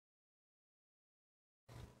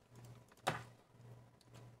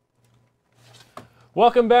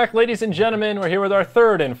Welcome back, ladies and gentlemen. We're here with our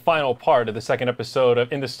third and final part of the second episode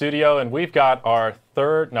of In the Studio, and we've got our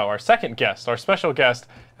second guest, our special guest,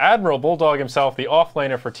 AdmiralBulldog himself, the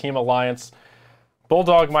offlaner for Team Alliance.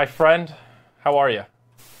 Bulldog, my friend, how are you?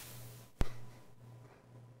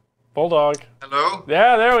 Bulldog. Hello?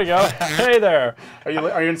 Yeah, there we go. Hey there. Are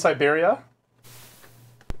you in Siberia?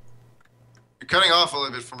 You're cutting off a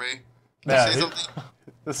little bit for me. Can Yeah, you say something?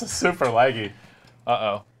 This is super laggy.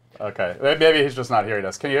 Uh-oh. Okay, maybe he's just not hearing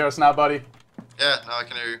us. Can you hear us now, buddy? Yeah, now I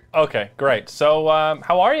can hear you. Okay, great. So,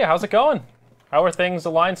 how are you? How's it going? How are things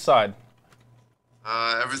Alliance side?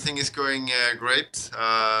 Everything is going great.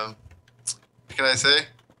 What can I say?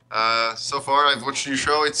 So far, I've watched your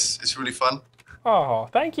show. It's really fun. Oh,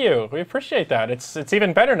 thank you. We appreciate that. It's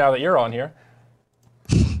even better now that you're on here.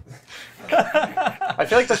 I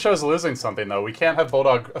feel like the show's losing something, though. We can't have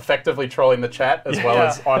Bulldog effectively trolling the chat as well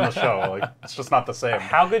as on the show. Like, it's just not the same.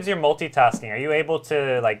 How good's your multitasking? Are you able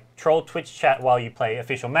to like troll Twitch chat while you play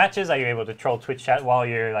official matches? Are you able to troll Twitch chat while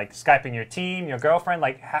you're like Skyping your team, your girlfriend?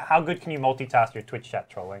 Like, how good can you multitask your Twitch chat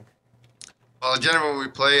trolling? Well, generally when we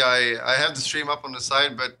play, I have the stream up on the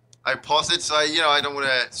side, but I pause it, so I don't want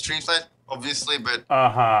to stream slide, obviously, but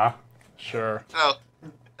Sure.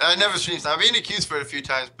 I never stream slide. I've been accused for it a few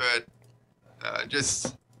times, but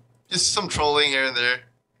just some trolling here and there.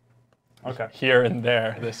 Okay. Here and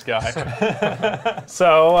there, this guy.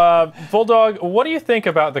 So, Bulldog, what do you think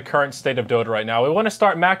about the current state of Dota right now? We want to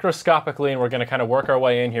start macroscopically, and we're going to kind of work our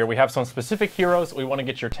way in here. We have some specific heroes that we want to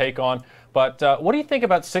get your take on. But what do you think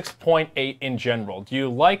about 6.8 in general? Do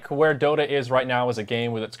you like where Dota is right now as a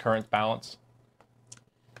game with its current balance?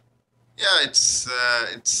 Yeah,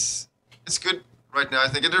 it's good right now. I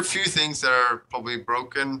think there are a few things that are probably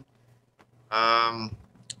broken.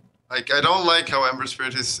 Like, I don't like how Ember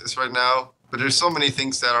Spirit is right now, but there's so many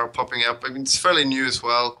things that are popping up. I mean, it's fairly new as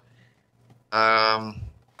well.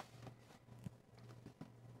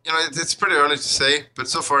 It's pretty early to say, but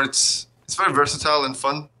so far it's very versatile and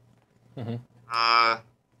fun.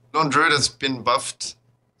 Lone Druid has been buffed,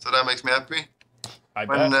 so that makes me happy. I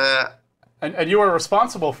bet. And you were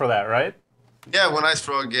responsible for that, right? Yeah, when Ice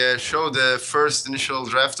Frog showed the first initial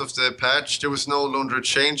draft of the patch, there was no Lone Druid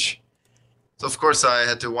change. So of course I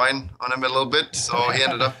had to whine on him a little bit, so he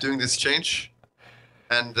ended up doing this change.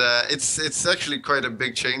 And it's actually quite a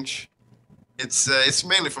big change. It's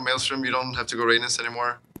mainly for Maelstrom, you don't have to go Radiance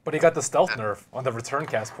anymore. But he got the stealth nerf on the return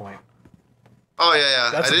cast point. Oh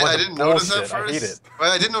yeah. That's I didn't notice that first. I hate it.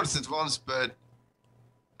 Well, I did notice it once, but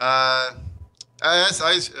I asked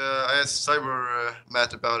Cyber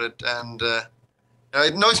Matt about it, and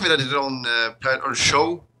it annoys me that they don't or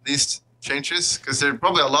show these changes, because there are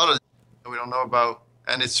probably a lot of that we don't know about,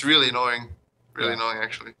 and it's really annoying. Really annoying,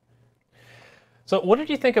 actually. So what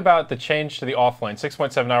did you think about the change to the offlane?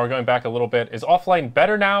 6.7 now, we're going back a little bit. Is offlane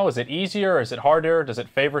better now? Is it easier? Is it harder? Does it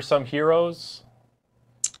favor some heroes?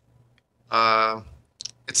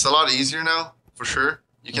 It's a lot easier now, for sure.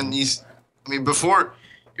 You can before,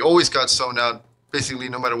 you always got zoned out, basically,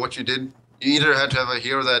 no matter what you did. You either had to have a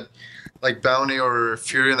hero that, like Bounty or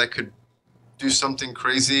Furion, that could do something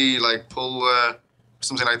crazy, like pull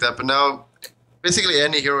something like that. But now, basically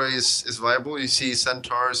any hero is viable. You see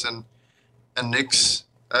Centaurs and Nyx,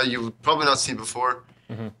 you would probably not see before.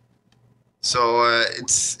 So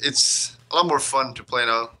it's a lot more fun to play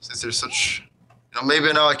now, since there's such...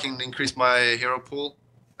 maybe now I can increase my hero pool.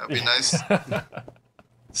 That'd be nice.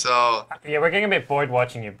 So... Yeah, we're getting a bit bored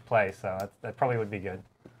watching you play, so that probably would be good.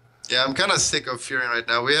 Yeah, I'm kind of sick of Furion right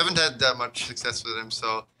now. We haven't had that much success with him, so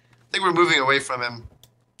I think we're moving away from him.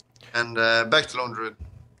 And back to Lone Druid.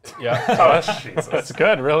 Yeah. Oh, Jesus. That's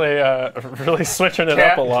good. Really switching it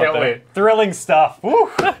up a lot Can't there. wait. Thrilling stuff. Woo!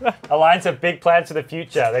 Alliance have big plans for the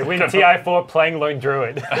future. They win TI4 playing Lone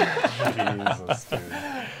Druid. Jesus,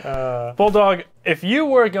 dude. Bulldog, if you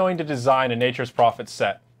were going to design a Nature's Prophet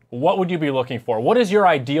set, what would you be looking for? What is your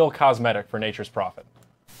ideal cosmetic for Nature's Prophet?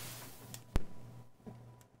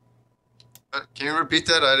 Can you repeat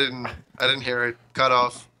that? I didn't hear it. Cut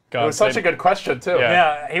off. It was such a good question, too.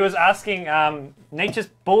 Yeah. Yeah, he was asking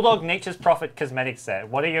Bulldog Nature's Prophet cosmetic set.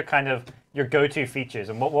 What are your go-to features,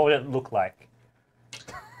 and what would it look like?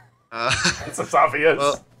 It's obvious.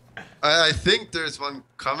 Well, I think there's one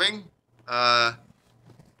coming, but I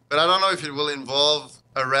don't know if it will involve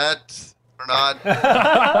a rat or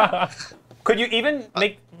not. Could you even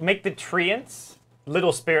make the treants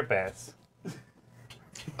little spirit bears?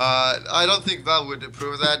 I don't think Val would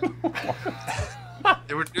approve of that.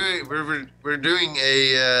 We're doing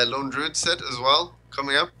a Lone Druid set as well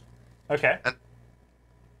coming up. Okay. And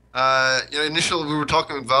initially we were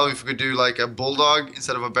talking with Val if we could do like a bulldog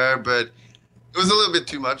instead of a bear, but it was a little bit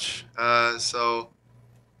too much. So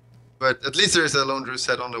But at least there is a Lone Drew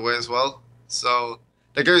set on the way as well. So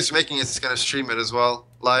the guy who's making it is going to stream it as well,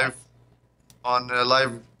 live on a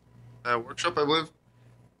live workshop, I believe,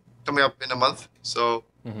 coming up in a month. So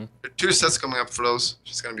there are 2 sets coming up for those,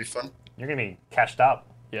 which is going to be fun. You're gonna be cashed up.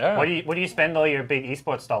 Yeah. What do you spend all your big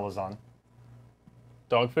esports dollars on?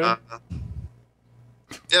 Dog food?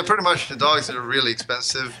 Yeah, pretty much. The dogs are really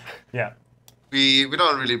expensive. Yeah. We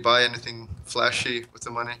don't really buy anything flashy with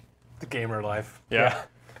the money. The gamer life. Yeah.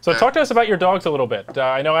 So talk to us about your dogs a little bit.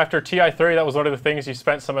 I know after TI-30, that was one of the things you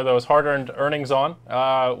spent some of those hard-earned earnings on.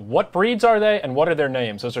 What breeds are they, and what are their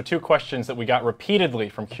names? Those are 2 questions that we got repeatedly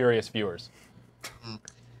from curious viewers.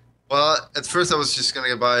 Well, at first I was just going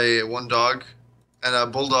to buy 1 dog and a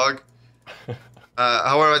bulldog.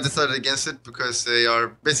 However, I decided against it because they are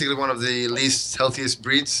basically one of the least healthiest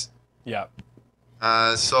breeds. Yeah.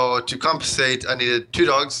 So to compensate, I needed 2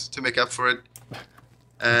 dogs to make up for it.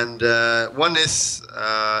 And one is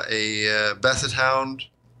a Basset Hound,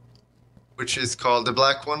 which is called the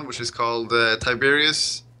black one, which is called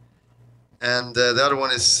Tiberius. And the other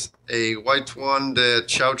one is a white one, the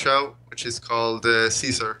Chow Chow, which is called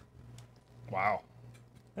Caesar. Wow.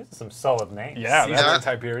 Those are some solid names. Yeah. Caesar and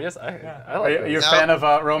Tiberius. I Are like you a those. fan of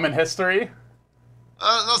Roman history?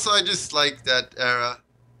 No, so I just like that era,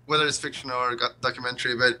 whether it's fiction or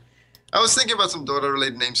documentary. But I was thinking about some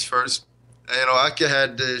Dota-related names first. You know, Ake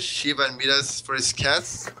had Shiva and Midas for his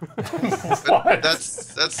cats. But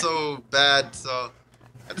that's so bad, so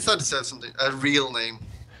I decided to have a real name.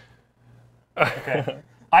 Okay.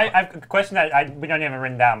 I've a question that we don't even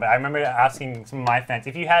written down, but I remember asking some of my fans,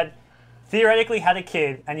 if you had theoretically had a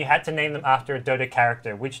kid and you had to name them after a Dota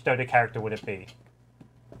character, which Dota character would it be?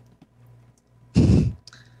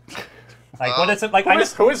 Like, what is it? Like,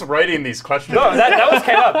 Who is writing these questions? No, that was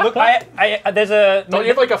came up. Look, there's a. Don't you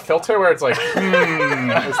have like a filter where it's like,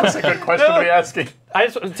 is this a good question to be asking?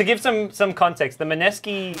 To give some context, the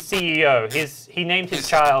Mineski CEO, he named his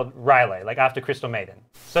child Riley, like after Crystal Maiden.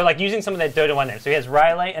 So like using some of their Dota 1 names. So he has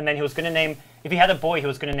Riley, and then he was going to name, if he had a boy, he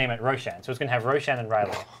was going to name it Roshan. So he was going to have Roshan and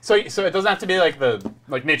Riley. So it doesn't have to be like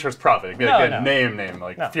Nature's Prophet. It could be like No, a no. name,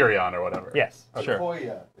 like Furion or whatever. Yes. Sure.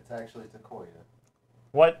 Takoya. It's actually Takoya.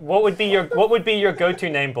 What would be your go-to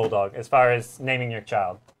name, Bulldog, as far as naming your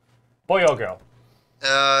child, boy or girl?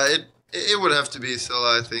 It would have to be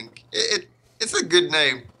Scylla, I think. It's a good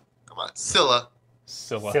name. Come on, Scylla.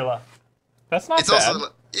 Scylla. Scylla. That's not It's bad.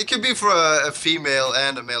 also it could be for a female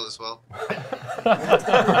and a male as well.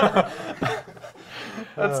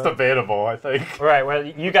 That's debatable, I think. All right. Well,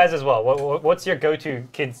 you guys as well. What's your go-to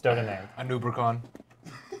kid's Dota name? A Nubricon.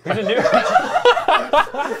 Who's a new?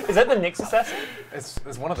 Is that the Nyx assassin? It's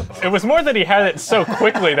one of the both. It was more that he had it so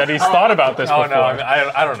quickly that he's thought about this Oh before. no,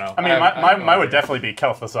 I don't know. I mean, mine would definitely be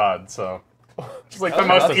Kel'Thuzad, so she's like the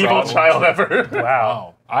most that's evil awful. child ever.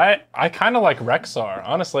 Wow. I kind of like Rexar,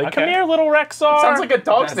 honestly. Come Okay. here, little Rexar. Sounds like a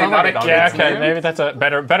dog's That name, sounds not like a a kid's Yeah, dog's okay, name. maybe that's a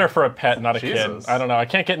better for a pet, not a Jesus. kid. I don't know. I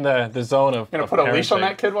can't get in the zone of. Gonna of put a leash on parenting.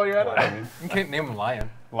 that kid while you're at it? I mean, You can't name him Lion.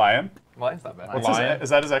 Lion? Lion's not bad. What's Lion? is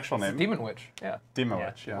that his actual name? Demon Witch. Yeah. Demon Yeah.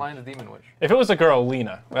 Witch, yeah. Lion the Demon Witch. If it was a girl,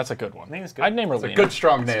 Lena. That's a good one. Lena's good. I'd name her Lena. Good,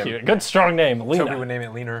 strong It's name. cute. Good, strong name, Lena. Toby would name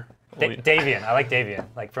it Leaner. Davian. I like Davian,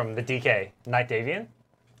 like from the DK. Knight Davian?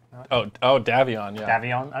 Oh, Davion, yeah.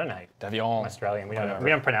 Davion? I don't know. Davion. Australian. We Whatever.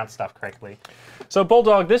 don't pronounce stuff correctly. So,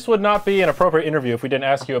 Bulldog, this would not be an appropriate interview if we didn't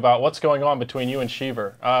ask you about what's going on between you and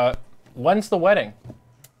Shiver. When's the wedding?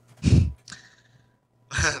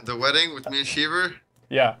 The wedding with me and Shiver.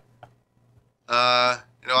 Yeah.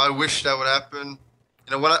 You know, I wish that would happen.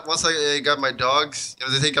 You know, once I got my dogs, you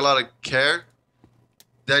know, they take a lot of care.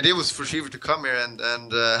 The idea was for Shiva to come here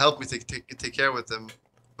and help me take care with them.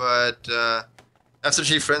 But after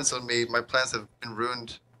she friends on me, my plans have been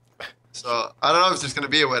ruined. So I don't know if there's going to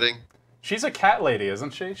be a wedding. She's a cat lady,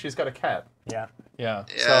 isn't she? She's got a cat. Yeah. Yeah.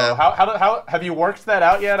 Yeah. So how have you worked that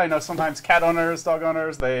out yet? I know sometimes cat owners, dog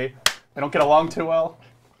owners, they don't get along too well.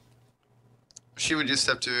 She would just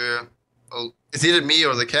have to. Well, it's either me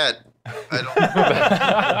or the cat.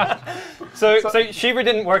 I don't. So Shiva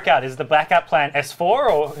didn't work out. Is the backup plan S4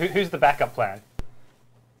 or who's the backup plan?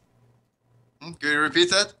 Can you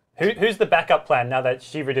repeat that? Who's the backup plan now that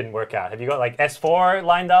Shiva didn't work out? Have you got like S4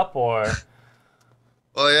 lined up or?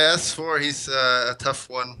 Well, yeah, S4, he's a tough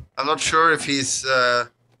one. I'm not sure if he's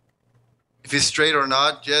straight or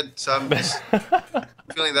not yet, so I'm just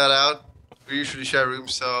feeling that out. We usually share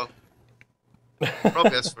rooms, so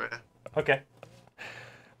probably S4. Yeah. Okay.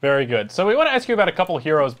 Very good. So we want to ask you about a couple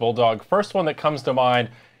heroes, Bulldog. First one that comes to mind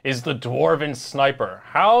is the Dwarven Sniper.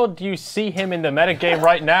 How do you see him in the metagame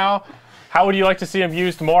right now? How would you like to see him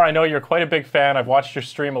used more? I know you're quite a big fan. I've watched your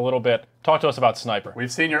stream a little bit. Talk to us about Sniper. We've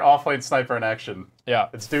seen your offlane sniper in action. Yeah.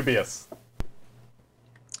 It's dubious.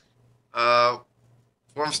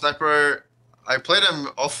 Form Sniper, I played him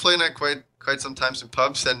offlane at quite some times in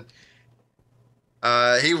pubs, and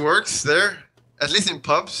he works there, at least in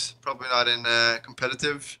pubs, probably not in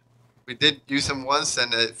competitive. We did use him once,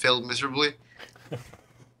 and it failed miserably.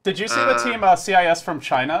 Did you see the team CIS from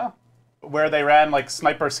China, where they ran like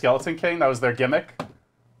Sniper Skeleton King? That was their gimmick.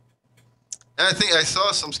 And I think I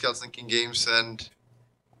saw some Skeleton King games, and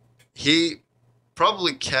he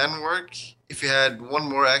probably can work if he had one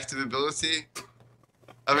more active ability.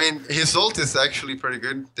 I mean, his ult is actually pretty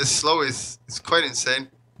good. The slow is quite insane.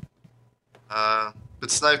 But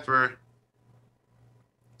Sniper,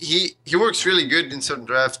 he works really good in certain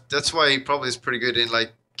drafts. That's why he probably is pretty good in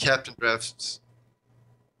like captain drafts.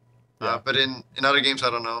 But in other games, I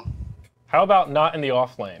don't know. How about not in the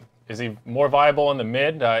off lane? Is he more viable in the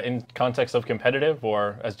mid in context of competitive,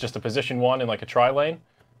 or as just a position 1 in like a tri lane?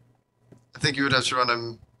 I think you would have to run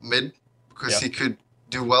him mid because he could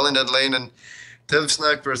do well in that lane. And Dev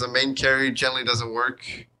Sniper as a main carry generally doesn't work.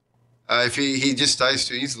 If he just dies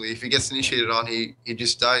too easily. If he gets initiated on, he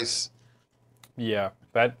just dies. Yeah,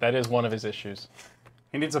 that is one of his issues.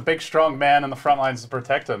 He needs a big, strong man in the front lines to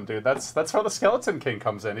protect him, dude. That's where the Skeleton King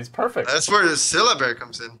comes in. He's perfect. That's where the Scylla Bear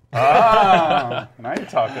comes in. Ah, now you're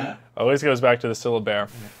talking. Always goes back to the Scylla Bear.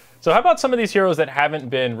 So how about some of these heroes that haven't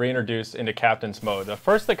been reintroduced into Captain's mode? The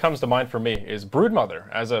first that comes to mind for me is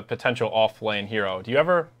Broodmother as a potential off-lane hero. Do you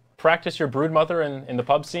ever practice your Broodmother in the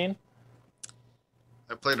pub scene?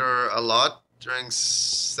 I played her a lot during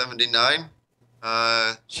 79.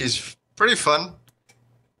 She's pretty fun.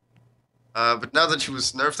 But now that she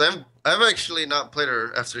was nerfed, I've actually not played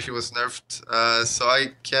her after she was nerfed, so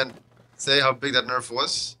I can't say how big that nerf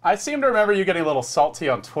was. I seem to remember you getting a little salty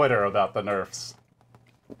on Twitter about the nerfs.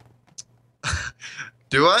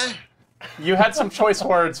 Do I? You had some choice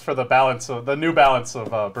words for the new balance of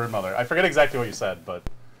Broodmother. I forget exactly what you said, but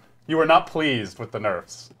you were not pleased with the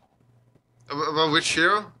nerfs. About which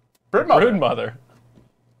hero? Broodmother.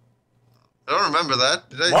 I don't remember that.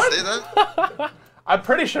 Did I What? say that? I'm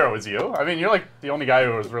pretty sure it was you. I mean, you're like the only guy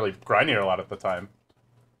who was really grinding her a lot at the time.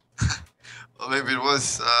 Well, maybe it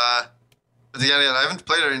was. But again, I haven't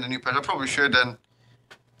played her in the new patch. I probably should. And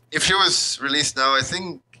if she was released now, I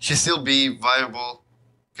think she'd still be viable.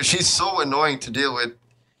 Because she's so annoying to deal with.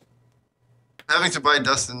 Having to buy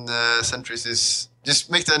dust and sentries is just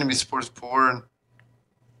make the enemy supports poor. And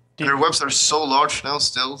her webs are so large now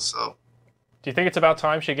still, so. Do you think it's about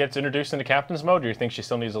time she gets introduced into Captain's mode, or do you think she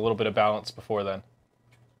still needs a little bit of balance before then?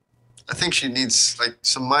 I think she needs like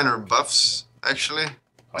some minor buffs, actually,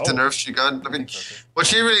 with the nerfs she got. I mean, what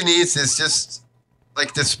she really needs is just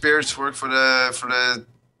like the spirits work for the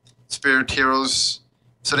spirit heroes,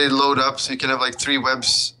 so they load up, so you can have like 3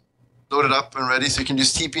 webs loaded up and ready, so you can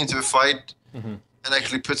just TP into a fight and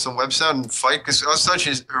actually put some webs out and fight. Because outside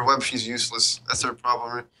her web, she's useless. That's her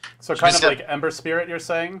problem. So kind of like Ember Spirit, you're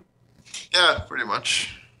saying? Yeah, pretty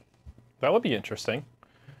much. That would be interesting.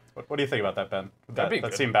 What do you think about that, Ben? That'd be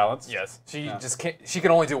That good. seem balanced? Yes. She just can't. She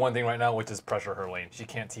can only do one thing right now, which is pressure her lane. She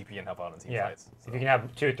can't TP and help out in team Yeah. fights. If you can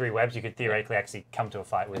have 2 or 3 webs, you could theoretically actually come to a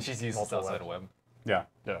fight with. And she's used multiple outside of webs. web.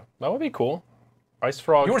 Yeah. Yeah, that would be cool. Ice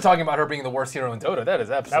Frog. You were talking about her being the worst hero in Dota. That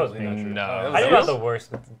is absolutely not true. no. that was- I that think was- not the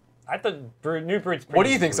worst. I thought New Brood's pretty What do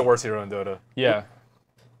you think's the sweet. worst hero in Dota? Yeah.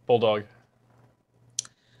 Bulldog.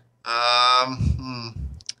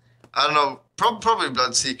 I don't know. Probably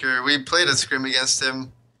Bloodseeker. We played a scrim against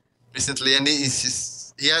him recently, and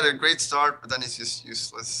he had a great start, but then he's just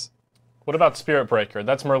useless. What about Spirit Breaker?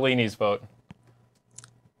 That's Merlini's vote.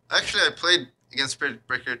 Actually, I played against Spirit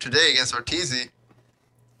Breaker today against Arteezy.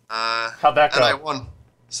 How'd that And I go? won.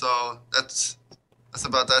 So that's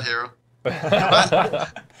about that hero.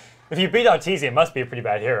 If you beat Arteezy, it must be a pretty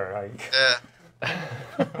bad hero. Like,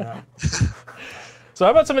 Yeah. So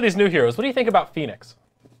how about some of these new heroes? What do you think about Phoenix?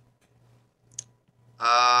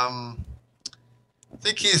 I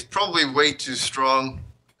think he's probably way too strong.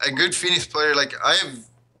 A good Phoenix player, like I've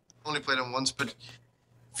only played him once, but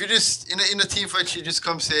if you just in a team fight, she just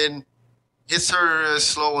comes in, hits her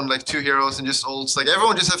slow on like 2 heroes and just ults. Like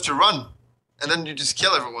everyone just have to run, and then you just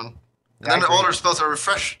kill everyone, and then all her spells are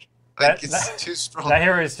refreshed. Like it's too strong. that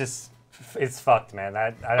hero is just, it's fucked, man. I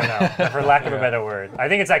don't know, for lack of a better word. I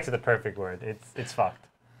think it's actually the perfect word. It's fucked.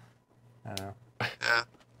 I don't know. Yeah.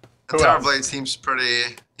 Who And else? Terrorblade seems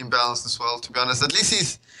pretty imbalanced as well, to be honest. At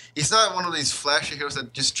least he's not one of these flashy heroes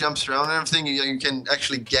that just jumps around and everything. You can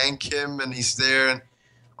actually gank him, and he's there. And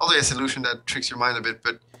although he has illusion that tricks your mind a bit,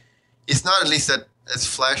 but he's not at least as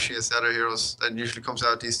flashy as the other heroes that usually comes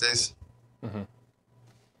out these days.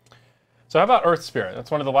 So how about Earth Spirit? That's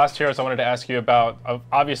one of the last heroes I wanted to ask you about.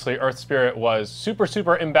 Obviously, Earth Spirit was super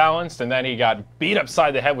imbalanced, and then he got beat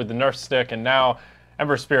upside the head with the Nerf stick, and now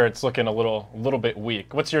Ember Spirit's looking a little bit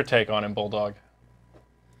weak. What's your take on him, Bulldog?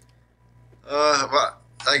 Well,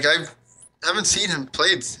 like I haven't seen him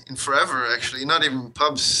played in forever. Actually, not even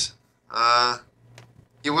pubs.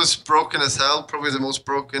 He was broken as hell, probably the most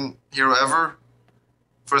broken hero ever,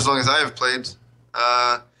 for as long as I have played.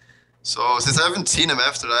 So since I haven't seen him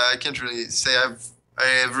after that, I can't really say I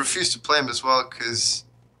have refused to play him as well because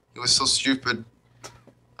he was so stupid.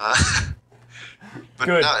 But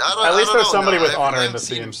Good. At least there's somebody with honor in the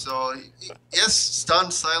scene. team. So yes, stun,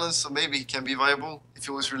 silence, so maybe he can be viable if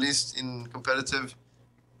he was released in competitive.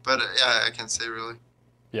 But yeah, I can't say really.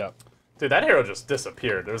 Yeah. Dude, that hero just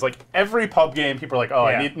disappeared. There was like every pub game, people are like, oh,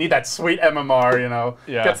 Yeah. I need that sweet MMR, you know.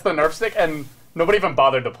 Yeah. Gets the Nerf stick, and nobody even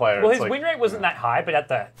bothered to play her. Well, It's his like, win rate wasn't that high, but at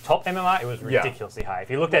the top MMR, it was ridiculously high. If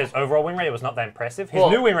you looked at his overall win rate, it was not that impressive. His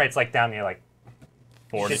new win rate's like down near like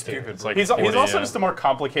 40. Stupid. It's like He's 40, also yeah. just a more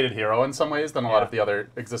complicated hero in some ways than a lot of the other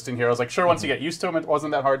existing heroes. Like, sure, once you get used to him, it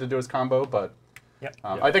wasn't that hard to do his combo, but Yep.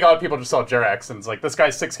 I think a lot of people just saw Jerax and it's like, this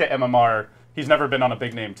guy's 6k MMR. He's never been on a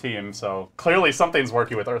big name team, so clearly something's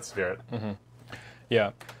working with Earth Spirit.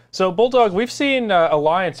 Yeah. So, Bulldog, we've seen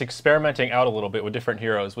Alliance experimenting out a little bit with different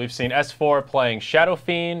heroes. We've seen S4 playing Shadow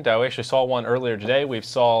Fiend. We actually saw one earlier today. We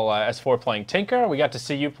saw S4 playing Tinker. We got to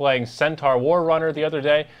see you playing Centaur War Runner the other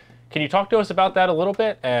day. Can you talk to us about that a little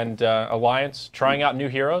bit? And Alliance trying out new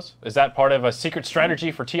heroes? Is that part of a secret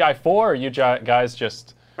strategy for TI4, or are you guys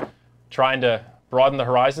just trying to broaden the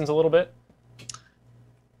horizons a little bit?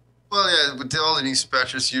 Well, yeah, with all of these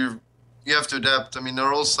patches, you have to adapt. I mean,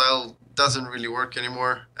 our old style doesn't really work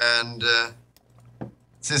anymore, and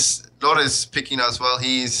since Lore is picking as well,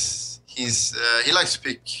 he likes to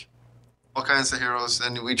pick all kinds of heroes,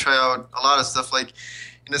 and we try out a lot of stuff. Like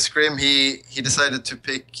in the scrim, he decided to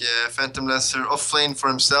pick Phantom Lancer off lane for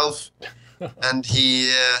himself, and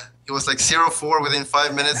he was like 0-4 within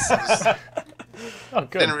 5 minutes. It was, Oh,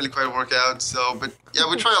 good. didn't really quite work out. So, but yeah,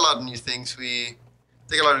 we try a lot of new things. We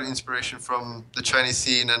take a lot of inspiration from the Chinese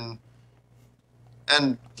scene and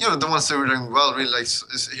you know the ones that were doing well. Really like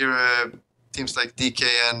here teams like DK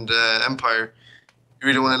and Empire. You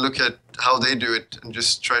really want to look at how they do it and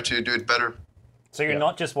just try to do it better. So you're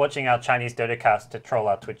not just watching our Chinese Dota cast to troll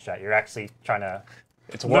our Twitch chat. You're actually trying to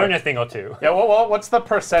It's learn work. a thing or two. Yeah, well, what's the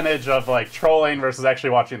percentage of like trolling versus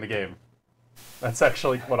actually watching the game? That's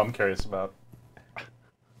actually what I'm curious about.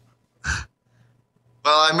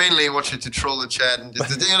 Well, I mainly watch it to troll the chat, and just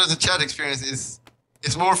the chat experience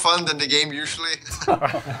is more fun than the game usually.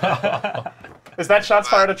 Is that shots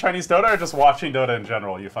fired at Chinese Dota or just watching Dota in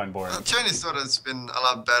general you find boring? Chinese Dota has been a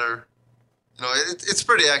lot better. You know, it's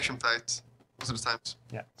pretty action packed most of the times.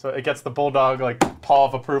 So it gets the Bulldog like paw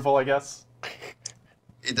of approval, I guess.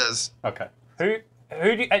 It does. Okay. Who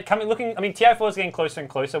do you, looking? I mean, TI4 is getting closer and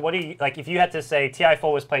closer. What do you like? If you had to say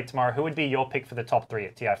TI4 was played tomorrow, who would be your pick for the top 3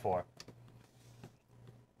 at TI4?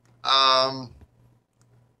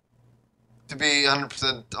 To be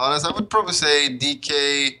 100% honest, I would probably say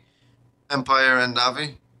DK, Empire, and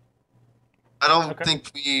Navi. I don't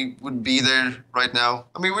think we would be there right now.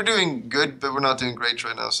 I mean, we're doing good, but we're not doing great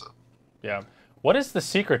right now. So. Yeah. What is the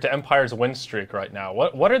secret to Empire's win streak right now?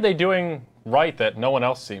 What are they doing right that no one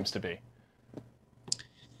else seems to be?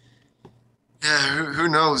 Yeah, who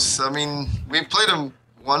knows? I mean, we played them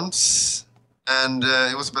once, and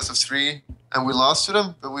it was a best of 3, and we lost to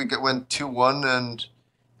them, but we went 2-1, and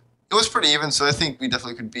it was pretty even. So I think we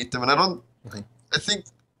definitely could beat them. And I think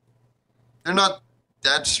they're not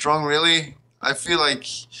that strong, really. I feel like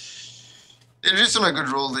they're just on a good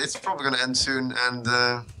roll. It's probably going to end soon, and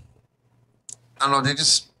I don't know. They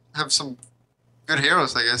just have some good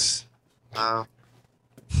heroes, I guess.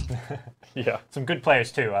 Yeah. Some good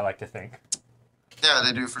players too, I like to think. Yeah,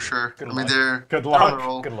 they do for sure. I mean, luck. they're Good they're on a luck.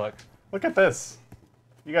 roll. Good luck. Look at this.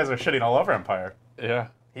 You guys are shitting all over Empire. Yeah.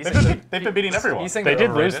 They've been beating everyone. He's saying They they're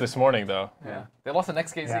did lose overrated. this morning, though. Yeah. They lost the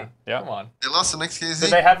next KZ. Yeah. Yeah. Come on. They lost the next KZ.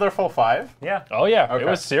 Did they have their full 5? Yeah. Oh, yeah. Okay. It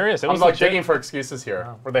was serious. It I'm was like legit. digging for excuses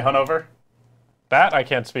here. Were they Hunover? That I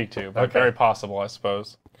can't speak to, but Okay. very possible, I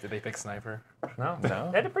suppose. Did they pick Sniper? No.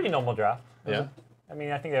 No. They had a pretty normal draft. Yeah. I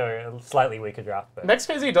mean, I think they were a slightly weaker draft, but Next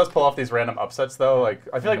KZ does pull off these random upsets though. Like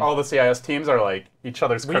I feel like all the CIS teams are like each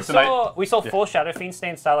other's kryptonite. we saw 4 Shadow Fiends stay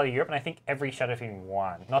in style out of Europe, and I think every Shadow Fiend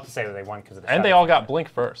won. Not to say that they won because of the And they Shadow all got Blink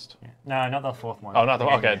first. Fiend. No, not the 4th one. Oh, not the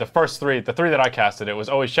okay. The first 3, the 3 that I casted, it was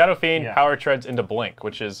always Shadow Fiend, Yeah. Power Treads into Blink,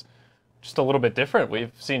 which is just a little bit different.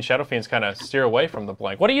 We've seen Shadow Fiends kind of steer away from the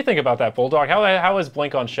Blink. What do you think about that, Bulldog? How is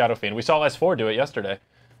Blink on Shadow Fiend? We saw S4 do it yesterday.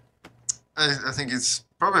 I think it's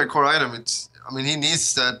probably a core item. I mean, he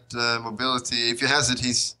needs that mobility. If he has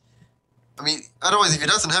it, I mean, otherwise, if he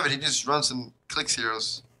doesn't have it, he just runs and clicks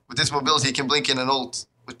heroes. With this mobility, he can blink in and ult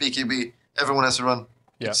with BKB. Everyone has to run.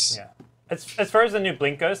 Yeah. Yeah. As far as the new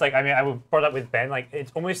blink goes, like, I mean, I brought up with Ben, like,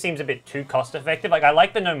 it almost seems a bit too cost effective. Like, I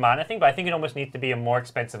like the no mana thing, but I think it almost needs to be a more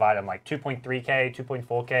expensive item, like 2.3k,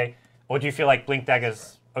 2.4k. Or do you feel like blink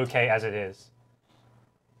dagger's okay as it is?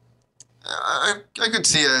 I could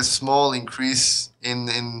see a small increase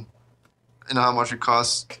in how much it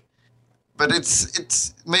costs, but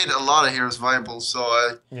it's made a lot of heroes viable.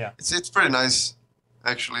 So Yeah. it's pretty nice,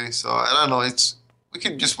 actually. So I don't know. We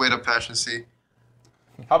could just wait a patch and see.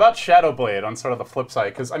 How about Shadowblade on sort of the flip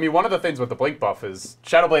side? Because, I mean, one of the things with the Blink buff is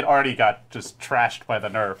Shadowblade already got just trashed by the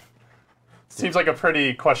nerf. Seems like a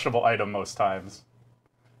pretty questionable item most times.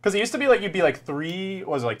 Because it used to be like you'd be like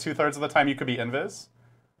 2/3 of the time you could be invis.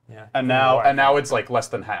 Yeah. And now it's like less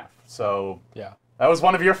than half. So Yeah. that was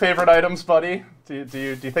one of your favorite items, buddy. Do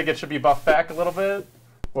you think it should be buffed back a little bit?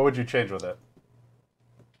 What would you change with it?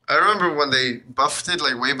 I remember when they buffed it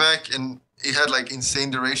like way back, and it had like insane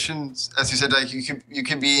durations. As you said, like you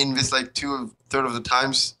can be in this like 2/3 of the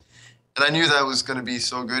times, and I knew that was going to be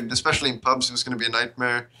so good, especially in pubs. It was going to be a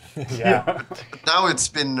nightmare. Yeah. But now it's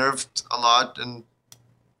been nerfed a lot, and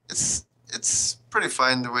it's pretty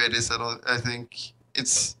fine the way it is. I think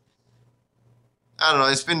I don't know.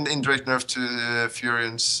 It's been indirect nerf to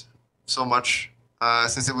Furions so much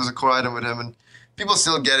since it was a core item with him, and people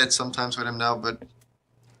still get it sometimes with him now, but.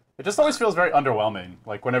 It just always feels very underwhelming,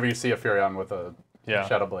 like whenever you see a Furion with a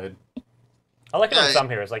Shadowblade. I like it on some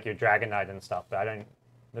heroes, like your Dragon Knight and stuff, but I don't...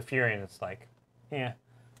 The Furion, it's like, yeah.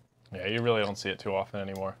 Yeah, you really don't see it too often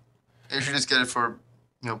anymore. You should just get it for,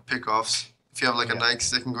 pick-offs. If you have like a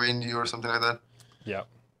Nyx that can go into you or something like that. Yeah.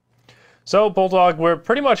 So, Bulldog, we're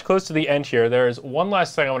pretty much close to the end here. There's one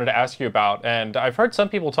last thing I wanted to ask you about, and I've heard some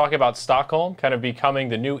people talk about Stockholm kind of becoming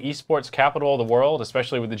the new esports capital of the world,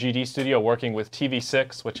 especially with the GD studio working with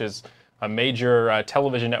TV6, which is a major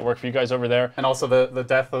television network for you guys over there. And also the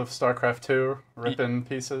death of StarCraft 2, ripping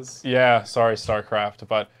pieces. Yeah, sorry, StarCraft,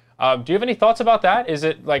 but do you have any thoughts about that? Is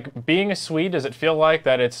it, like, being a Swede, does it feel like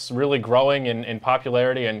that it's really growing in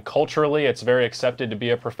popularity and culturally it's very accepted to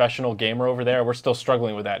be a professional gamer over there? We're still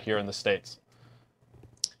struggling with that here in the States.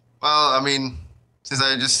 Well, I mean, since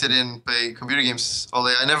I just sit and play computer games all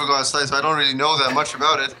day, I never go outside, so I don't really know that much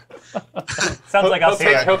about it. Sounds like us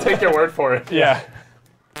here. He'll take your word for it. Yeah.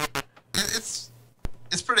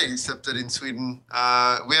 It's pretty accepted in Sweden.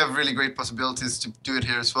 We have really great possibilities to do it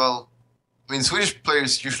here as well. I mean, Swedish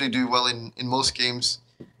players usually do well in most games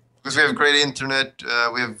because we have great internet,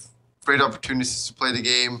 we have great opportunities to play the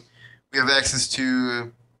game, we have access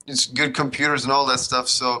to good computers and all that stuff.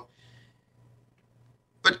 So,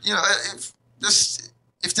 but if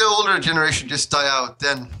the older generation just die out,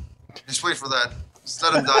 then just wait for that. Just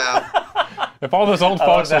let them die out. If all those old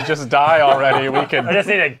folks would just die already, we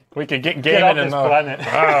could get gaming in and planet.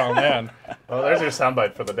 Oh man. Well, there's your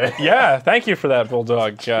soundbite for the day. Yeah, thank you for that,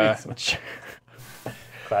 Bulldog.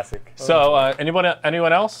 Classic. So, anyone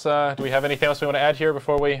else? Do we have anything else we want to add here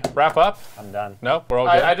before we wrap up? I'm done. No, we're all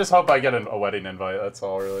good. I just hope I get a wedding invite. That's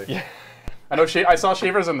all, really. Yeah. I know I saw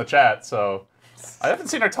Shivers in the chat, so I haven't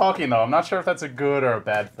seen her talking though. I'm not sure if that's a good or a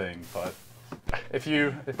bad thing, but if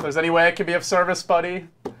there's any way I could be of service, buddy,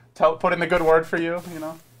 put in the good word for you.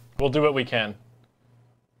 We'll do what we can.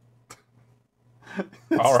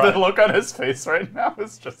 All right. The look on his face right now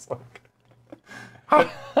is just like, are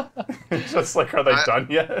they done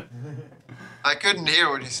yet? I couldn't hear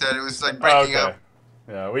what he said. It was like breaking up.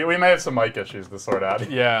 Yeah, we may have some mic issues to sort out.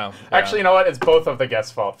 Yeah. Actually, you know what? It's both of the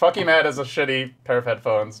guests' fault. Fucky Matt has a shitty pair of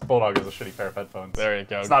headphones. Bulldog has a shitty pair of headphones. There you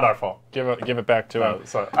go. It's not our fault. Give it back to him.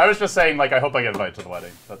 So I was just saying, like, I hope I get invited to the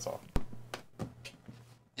wedding. That's all.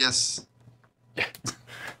 Yes.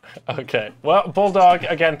 Okay. Well, Bulldog,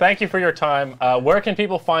 again, thank you for your time. Where can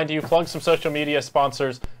people find you? Plug some social media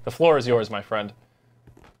sponsors. The floor is yours, my friend.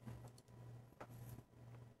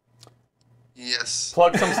 Yes.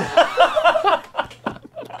 Plug some...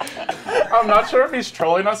 I'm not sure if he's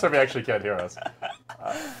trolling us or if he actually can't hear us.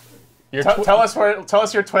 Tell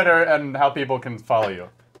us your Twitter and how people can follow you.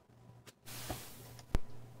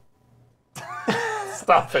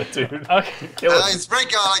 Stop it, dude. Okay. It's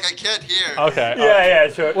breaking out like I can't hear. Okay. Yeah,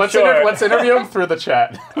 sure. Let's interview him through the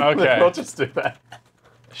chat. Okay. We'll just do that.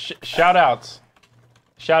 Shout outs.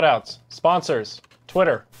 Sponsors.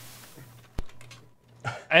 Twitter.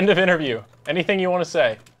 End of interview. Anything you want to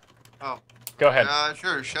say? Oh. Go ahead.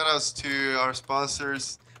 Sure. Shoutouts to our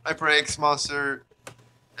sponsors, HyperX Monster,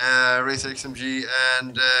 Racer XMG,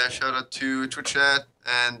 and shout out to Twitch Chat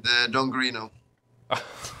and Don Garino.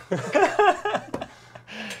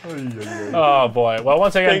 Oh boy. Well,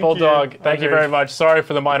 once again, Thank Bulldog, you. thank you Honored. very much. Sorry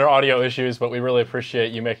for the minor audio issues, but we really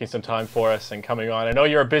appreciate you making some time for us and coming on. I know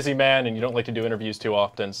you're a busy man and you don't like to do interviews too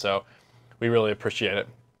often, so we really appreciate it.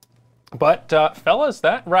 But fellas,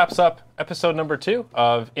 that wraps up episode number 2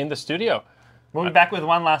 of In the Studio. We'll be back with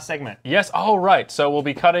one last segment. Yes. Oh, right. So we'll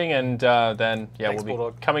be cutting, and then Thanks, we'll be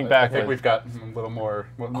Bulldog. coming I back. think with, we've got a little more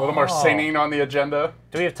singing on the agenda.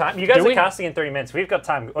 Do we have time? You guys Do are we? casting in 30 minutes. We've got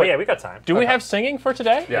time. Oh yeah, we got time. Do we have singing for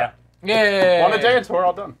today? Yeah. Yay! One a day until we're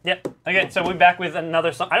all done. Yep. Okay, so we're back with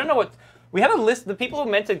another song. I don't know what we have a list. The people who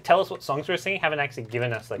meant to tell us what songs we're singing haven't actually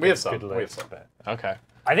given us like We a have some. good list. We have some. but Okay.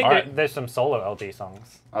 I think All right. there's some solo LD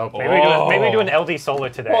songs. Oh, boy. Maybe we do an LD solo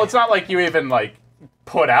today. Well, it's not like you even like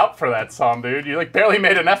put out for that song, dude. You like barely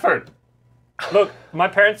made an effort. Look, my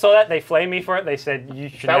parents saw that. They flamed me for it. They said you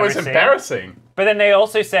should That never was sing. embarrassing. But then they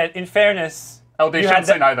also said, in fairness, LD you shouldn't had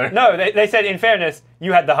sing either. No, they said, in fairness,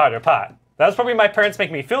 you had the harder part. That was probably my parents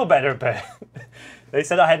making me feel better, but they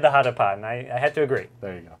said I had the harder part, and I had to agree.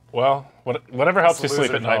 There you go. Well, whatever helps you That's sleep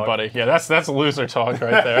loser at night, talk. buddy. Yeah, that's loser talk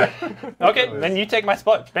right there. Okay, then you take my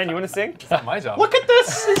spot. Ben, you want to sing? It's not my job. Look at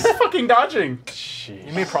this! He's fucking dodging.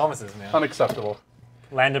 You made promises, man. Unacceptable.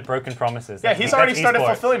 Land of broken promises. Yeah, he's already That's started esports.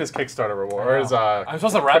 fulfilling his Kickstarter reward, or his I'm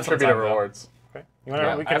supposed to rap contributor sometime, though. rewards. You wanna,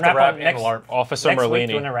 Yeah. we I can have to rap rap on and next, LARP. Officer next week. Do you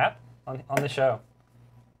Merlini. want to rap on the show?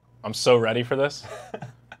 I'm so ready for this.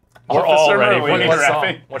 We're Officer all ready for Merlini. this. What What,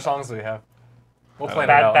 rapping. song? What songs do we have? We'll plan it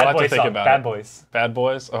Bad, out. I'll bad have to boys think song. about Bad it. boys. Bad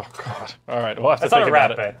Boys? Oh, God. All right, we'll have to That's not think a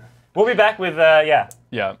rap, about it. but we'll be back with yeah,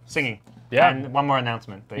 Yeah. singing. Yeah. And one more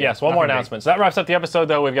announcement. But Yes, one more nothing big. announcement. So that wraps up the episode,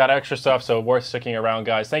 though. We've got extra stuff, so worth sticking around,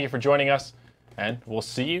 guys. Thank you for joining us, and we'll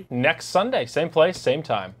see you next Sunday. Same place, same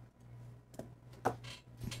time.